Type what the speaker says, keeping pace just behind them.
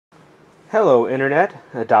Hello Internet,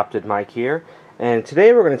 AdoptedMike here, and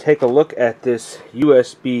today we're going to take a look at this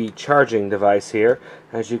USB charging device here.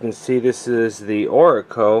 As you can see, this is the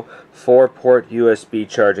Orico 4-port USB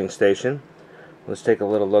charging station. Let's take a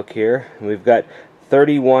little look here. We've got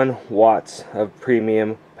 31 watts of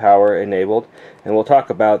premium power enabled, and we'll talk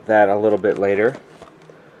about that a little bit later.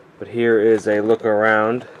 But here is a look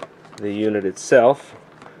around the unit itself.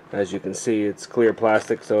 As you can see, it's clear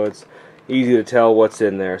plastic, so it's easy to tell what's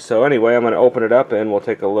in there. So anyway, I'm going to open it up and we'll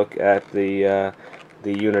take a look at the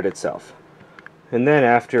unit itself. And then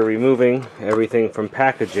after removing everything from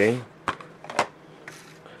packaging,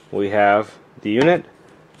 we have the unit,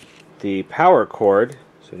 the power cord.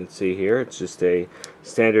 So you can see here, it's just a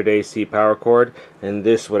standard AC power cord, and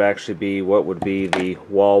this would actually be what would be the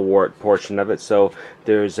wall wart portion of it. So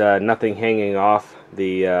there's nothing hanging off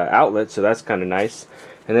the outlet, so that's kind of nice.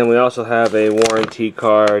 And then we also have a warranty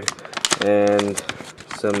card and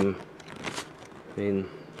some,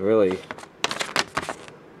 really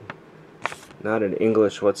not in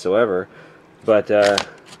English whatsoever, but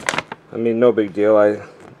no big deal. I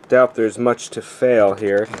doubt there's much to fail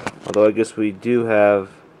here, although I guess we do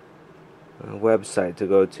have a website to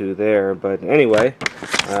go to there, but anyway,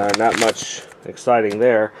 not much exciting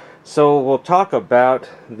there. So we'll talk about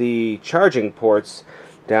the charging ports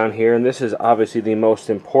down here, and this is obviously the most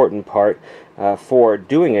important part for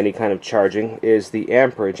doing any kind of charging, is the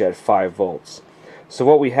amperage at 5 volts. So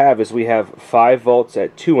what we have is we have 5 volts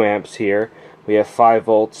at 2 amps here, we have 5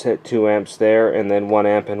 volts at 2 amps there, and then 1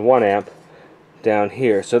 amp and 1 amp down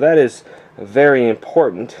here. So that is very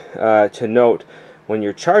important to note when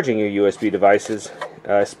you're charging your USB devices,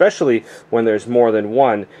 especially when there's more than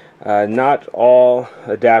one. Not all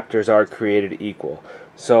adapters are created equal.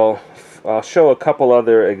 So I'll show a couple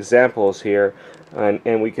other examples here,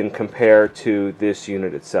 and we can compare to this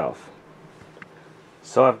unit itself.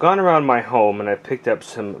 So I've gone around my home and I've picked up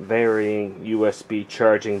some varying USB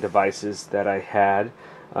charging devices that I had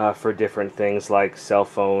for different things like cell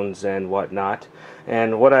phones and whatnot.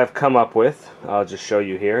 And what I've come up with, I'll just show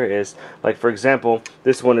you here, is, like, for example,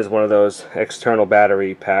 this one is one of those external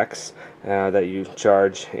battery packs that you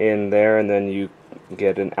charge in there, and then you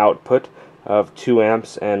get an output of 2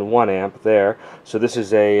 amps and 1 amp there. So this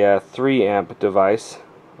is a 3 amp device.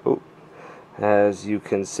 Ooh. As you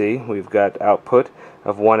can see, we've got output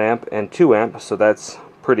of 1 amp and 2 amp, so that's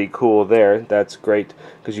pretty cool there. That's great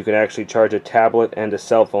because you can actually charge a tablet and a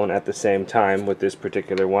cell phone at the same time with this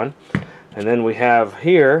particular one. And then we have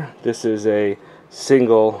here, this is a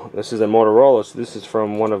Motorola, so this is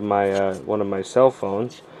from one of my cell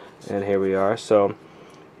phones, and here we are. So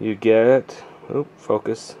you get,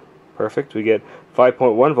 focus, perfect. We get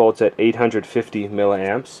 5.1 volts at 850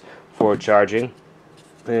 milliamps for charging.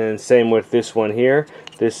 And same with this one here.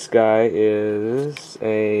 This guy is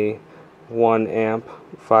a 1 amp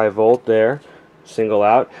 5 volt there, single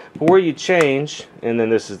out. But where you change, and then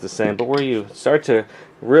this is the same, but where you start to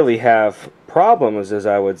really have problems, as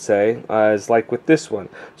I would say, is like with this one.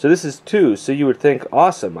 So this is 2, so you would think,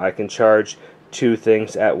 awesome, I can charge 2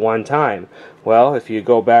 things at one time. Well, if you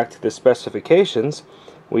go back to the specifications,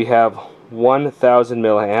 we have 1000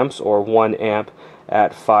 milliamps, or 1 amp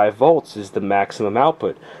at 5 volts is the maximum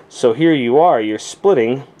output. So here you are, you're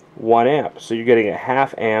splitting 1 amp, so you're getting a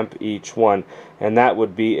half amp each one, and that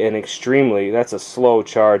would be that's a slow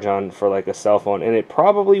charge for like a cell phone, and it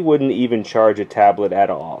probably wouldn't even charge a tablet at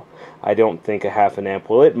all. I don't think a half an amp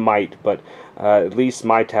will. It might, but at least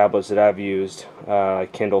my tablets that I've used,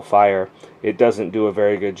 Kindle Fire, it doesn't do a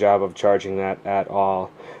very good job of charging that at all.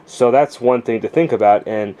 So that's one thing to think about.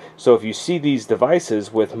 And so if you see these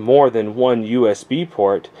devices with more than one USB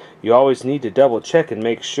port, you always need to double check and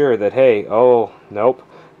make sure that, hey, oh, nope,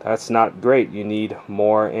 that's not great. You need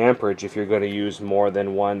more amperage if you're going to use more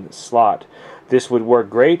than one slot. This would work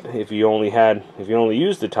great if you only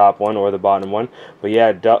used the top one or the bottom one, but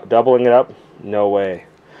yeah, doubling it up, no way.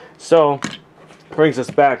 So brings us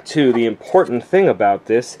back to the important thing about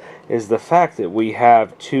this is the fact that we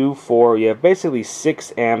have you have basically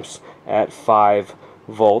 6 amps at 5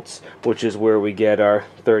 volts, which is where we get our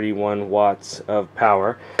 31 watts of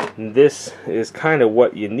power. And this is kind of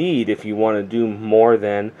what you need if you want to do more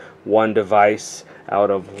than one device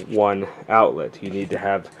out of one outlet. You need to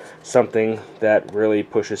have something that really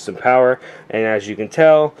pushes some power, and as you can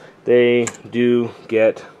tell, they do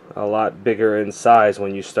get a lot bigger in size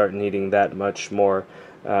when you start needing that much more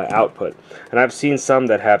output. And I've seen some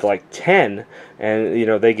that have like 10,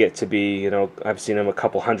 and they get to be, I've seen them a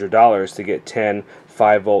couple $100s to get 10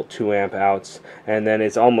 5-volt 2 amp outs, and then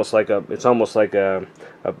it's almost like a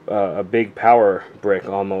big power brick,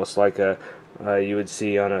 almost like a you would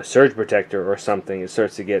see on a surge protector or something. It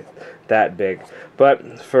starts to get that big.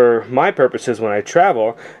 But for my purposes, when I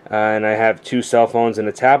travel and I have 2 cell phones and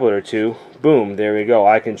a tablet or 2, boom, there we go.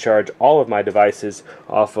 I can charge all of my devices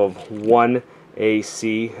off of one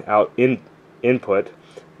AC input.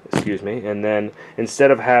 Excuse me. And then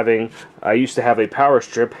instead of having, I used to have a power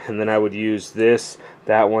strip, and then I would use this,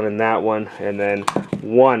 that one, and that one, and then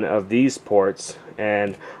one of these ports,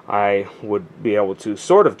 and I would be able to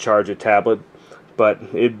sort of charge a tablet, but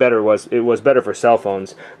it was better for cell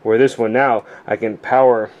phones. Where this one now, I can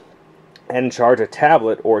power and charge a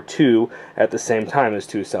tablet or 2 at the same time as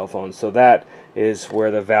 2 cell phones. So that is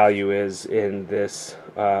where the value is in this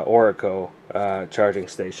Orico charging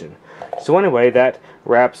station. So anyway, that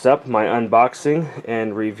wraps up my unboxing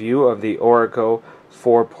and review of the Orico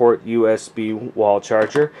 4-port USB wall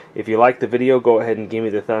charger. If you like the video, go ahead and give me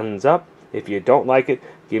the thumbs up. If you don't like it,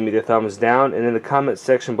 give me the thumbs down, and in the comments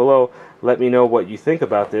section below, let me know what you think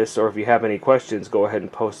about this, or if you have any questions, go ahead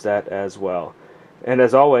and post that as well. And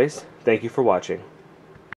as always, thank you for watching.